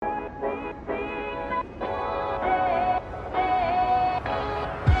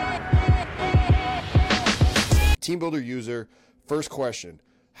TeamBuildr user. First question,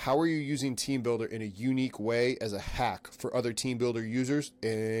 how are you using TeamBuildr in a unique way as a hack for other TeamBuildr users,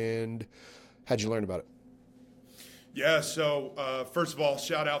 and how'd you learn about it? Yeah, so first of all,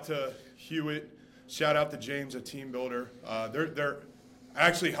 shout out to Hewitt, shout out to James at TeamBuildr. They're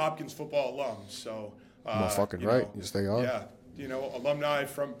actually Hopkins football alums, so Fucking right. Yes, they are. Yeah, alumni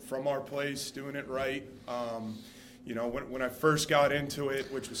from our place, doing it right. When I first got into it,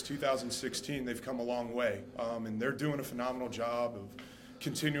 which was 2016, they've come a long way, and they're doing a phenomenal job of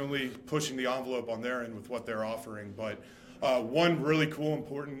continually pushing the envelope on their end with what they're offering. But one really cool,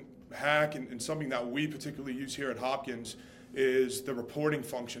 important hack and something that we particularly use here at Hopkins is the reporting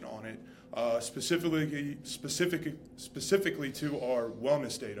function on it, specifically to our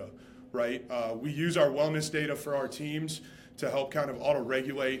wellness data, right? We use our wellness data for our teams to help kind of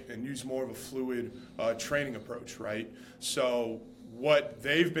auto-regulate and use more of a fluid training approach, right? So what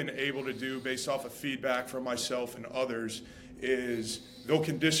they've been able to do based off of feedback from myself and others is they'll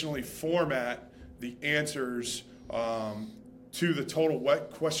conditionally format the answers to the total wet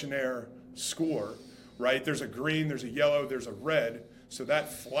questionnaire score, right? There's a green, there's a yellow, there's a red, so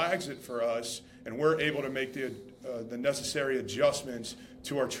that flags it for us, and we're able to make the necessary adjustments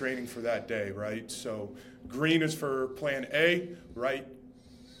to our training for that day, right? So green is for plan A, right?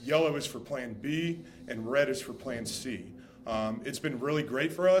 Yellow is for plan B, and red is for plan C. It's been really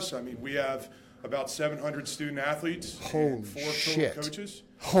great for us. I mean, we have about 700 student athletes and 4 total coaches.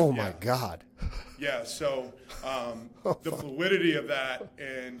 Oh, my God. Yeah, so the fluidity of that,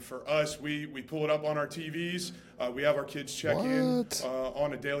 and for us, we pull it up on our TVs. We have our kids check in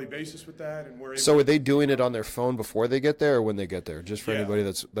on a daily basis with that, and we're able. So are they doing it on their phone before they get there, or when they get there? Just for anybody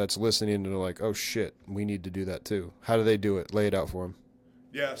that's listening and they're like, oh shit, we need to do that too. How do they do it? Lay it out for them.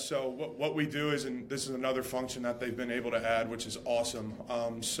 Yeah, so what we do is, and this is another function that they've been able to add, which is awesome.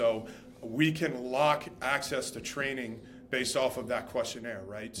 So we can lock access to training based off of that questionnaire,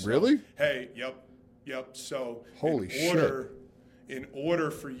 right? So, really? Hey, yep. So in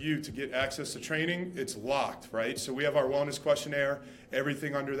order for you to get access to training, it's locked, right? So we have our wellness questionnaire.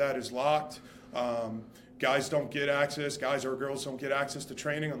 Everything under that is locked. Guys don't get access. Guys or girls don't get access to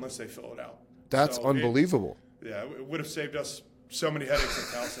training unless they fill it out. That's unbelievable. It would have saved us so many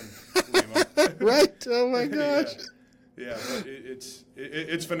headaches at Towson. Right? Oh my gosh. Yeah, but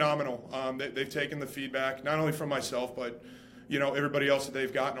it's phenomenal. They've taken the feedback not only from myself, but everybody else that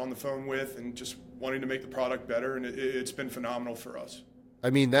they've gotten on the phone with, and just wanting to make the product better, and it's been phenomenal for us. I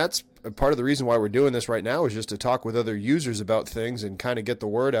mean, that's part of the reason why we're doing this right now, is just to talk with other users about things and kind of get the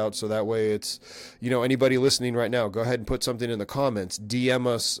word out, so that way it's, anybody listening right now, go ahead and put something in the comments, DM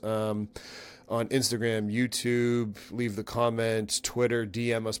us on Instagram, YouTube, leave the comments, Twitter,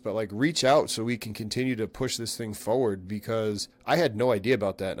 DM us, but reach out so we can continue to push this thing forward, because I had no idea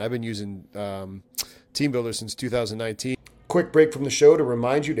about that. And I've been using TeamBuildr since 2019. Quick break from the show to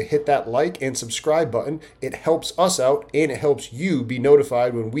remind you to hit that like and subscribe button. It helps us out, and it helps you be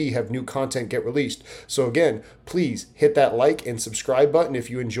notified when we have new content get released. So again, please hit that like and subscribe button if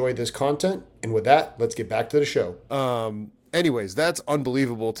you enjoy this content. And with that, let's get back to the show. Anyways, that's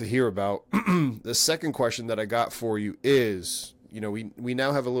unbelievable to hear about. The second question that I got for you is, we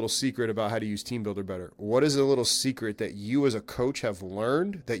now have a little secret about how to use TeamBuildr better. What is a little secret that you as a coach have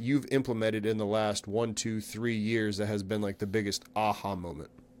learned that you've implemented in the last 1, 2, 3 years that has been the biggest aha moment?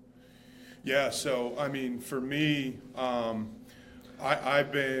 Yeah, so, I mean, for me,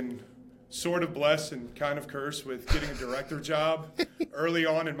 I've been sort of blessed and kind of cursed with getting a director job early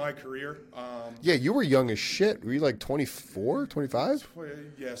on in my career. Yeah, you were young as shit. Were you 24, 25?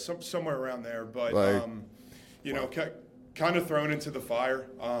 Yeah, somewhere around there. But, kind of thrown into the fire.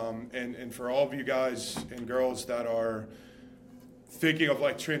 And for all of you guys and girls that are thinking of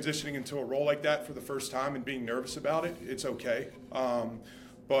transitioning into a role like that for the first time and being nervous about it, it's okay.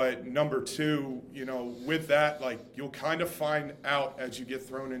 But number two, with that, you'll kind of find out as you get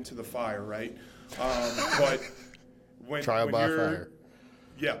thrown into the fire, right? But when by you're, fire.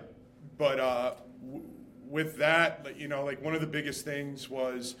 Yeah. But with that, one of the biggest things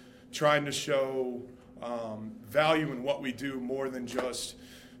was trying to show value in what we do more than just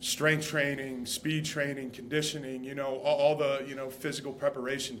strength training, speed training, conditioning, all the, physical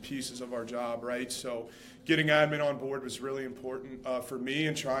preparation pieces of our job, right? So getting admin on board was really important for me,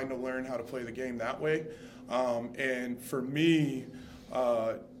 and trying to learn how to play the game that way. And for me,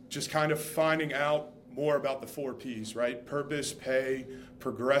 just kind of finding out more about the 4 Ps, right? Purpose, pay,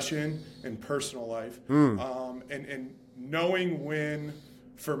 progression, and personal life. And knowing when,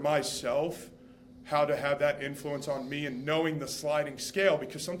 for myself, how to have that influence on me, and knowing the sliding scale,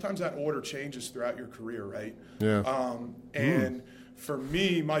 because sometimes that order changes throughout your career, right? Yeah. And for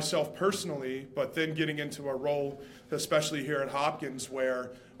me, myself personally, but then getting into a role, especially here at Hopkins,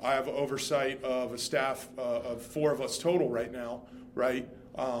 where I have oversight of a staff of 4 of us total right now, right?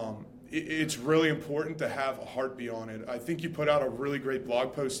 It's really important to have a heartbeat on it. I think you put out a really great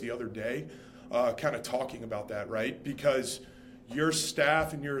blog post the other day kind of talking about that, right? Because your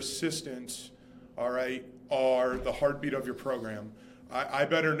staff and your assistants, all right, are the heartbeat of your program. I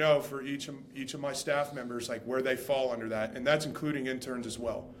better know for each of my staff members like where they fall under that, and that's including interns as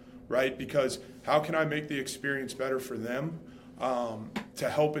well, right? Because how can I make the experience better for them to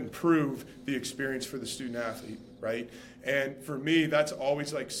help improve the experience for the student athlete, right? And for me, that's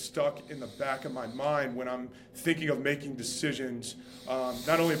always like stuck in the back of my mind when I'm thinking of making decisions,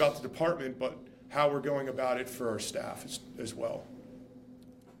 not only about the department, but how we're going about it for our staff as well.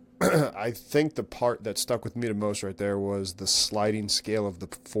 I think the part that stuck with me the most right there was the sliding scale of the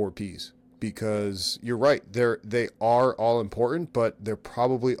 4 Ps, because you're right, they are all important, but they're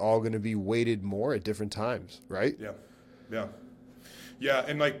probably all going to be weighted more at different times, right? Yeah,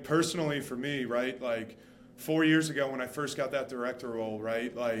 and like personally for me, right, like 4 years ago when I first got that director role,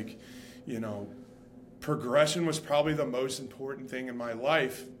 right, like, you know, progression was probably the most important thing in my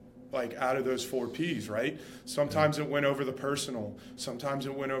life, like out of those 4 Ps, right? Sometimes it went over the personal, sometimes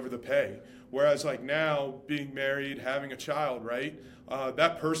it went over the pay. Whereas like now, being married, having a child, right?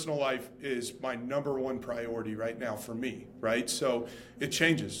 That personal life is my number 1 priority right now for me, right? So it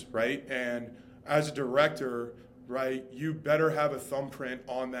changes, right? And as a director, right, you better have a thumbprint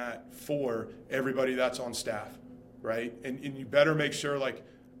on that for everybody that's on staff, right? And you better make sure, like,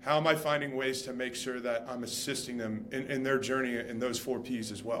 how am I finding ways to make sure that I'm assisting them in their journey in those 4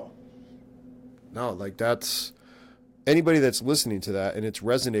 Ps as well? No, like that's anybody that's listening to that and it's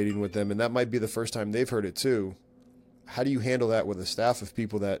resonating with them, and that might be the first time they've heard it too. How do you handle that with a staff of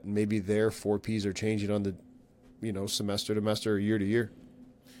people that maybe their 4 Ps are changing on the, you know, semester to semester or year to year?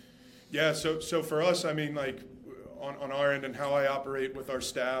 Yeah, so for us, I mean, like on our end and how I operate with our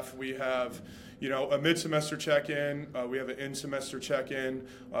staff, we have, you know, a mid-semester check-in, we have an in-semester check-in.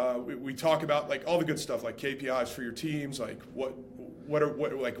 We talk about like all the good stuff, like KPIs for your teams, like what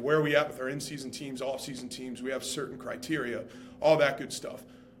like where are we at with our in-season teams, off-season teams. We have certain criteria, all that good stuff.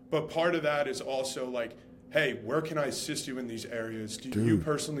 But part of that is also like, hey, where can I assist you in these areas? Do you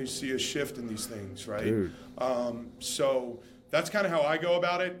personally see a shift in these things, right? So that's kind of how I go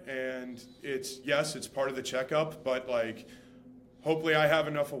about it. And it's part of the checkup, but like hopefully I have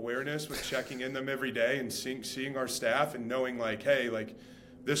enough awareness with checking in them every day and seeing our staff and knowing like, hey, like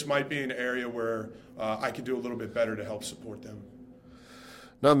this might be an area where I could do a little bit better to help support them.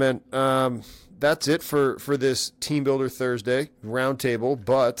 No, man, that's it for this TeamBuildr Thursday roundtable.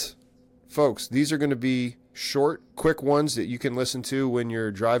 But, folks, these are going to be short, quick ones that you can listen to when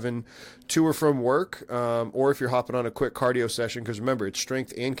you're driving to or from work, or if you're hopping on a quick cardio session, because remember, it's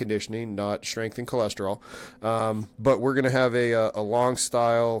strength and conditioning, not strength and cholesterol. But we're going to have a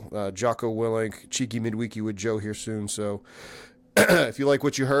long-style Jocko Willink, cheeky midweeky with Joe here soon. So if you like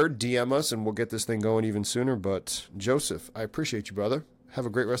what you heard, DM us, and we'll get this thing going even sooner. But, Joseph, I appreciate you, brother. Have a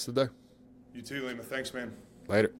great rest of the day. You too, Lima. Thanks, man. Later.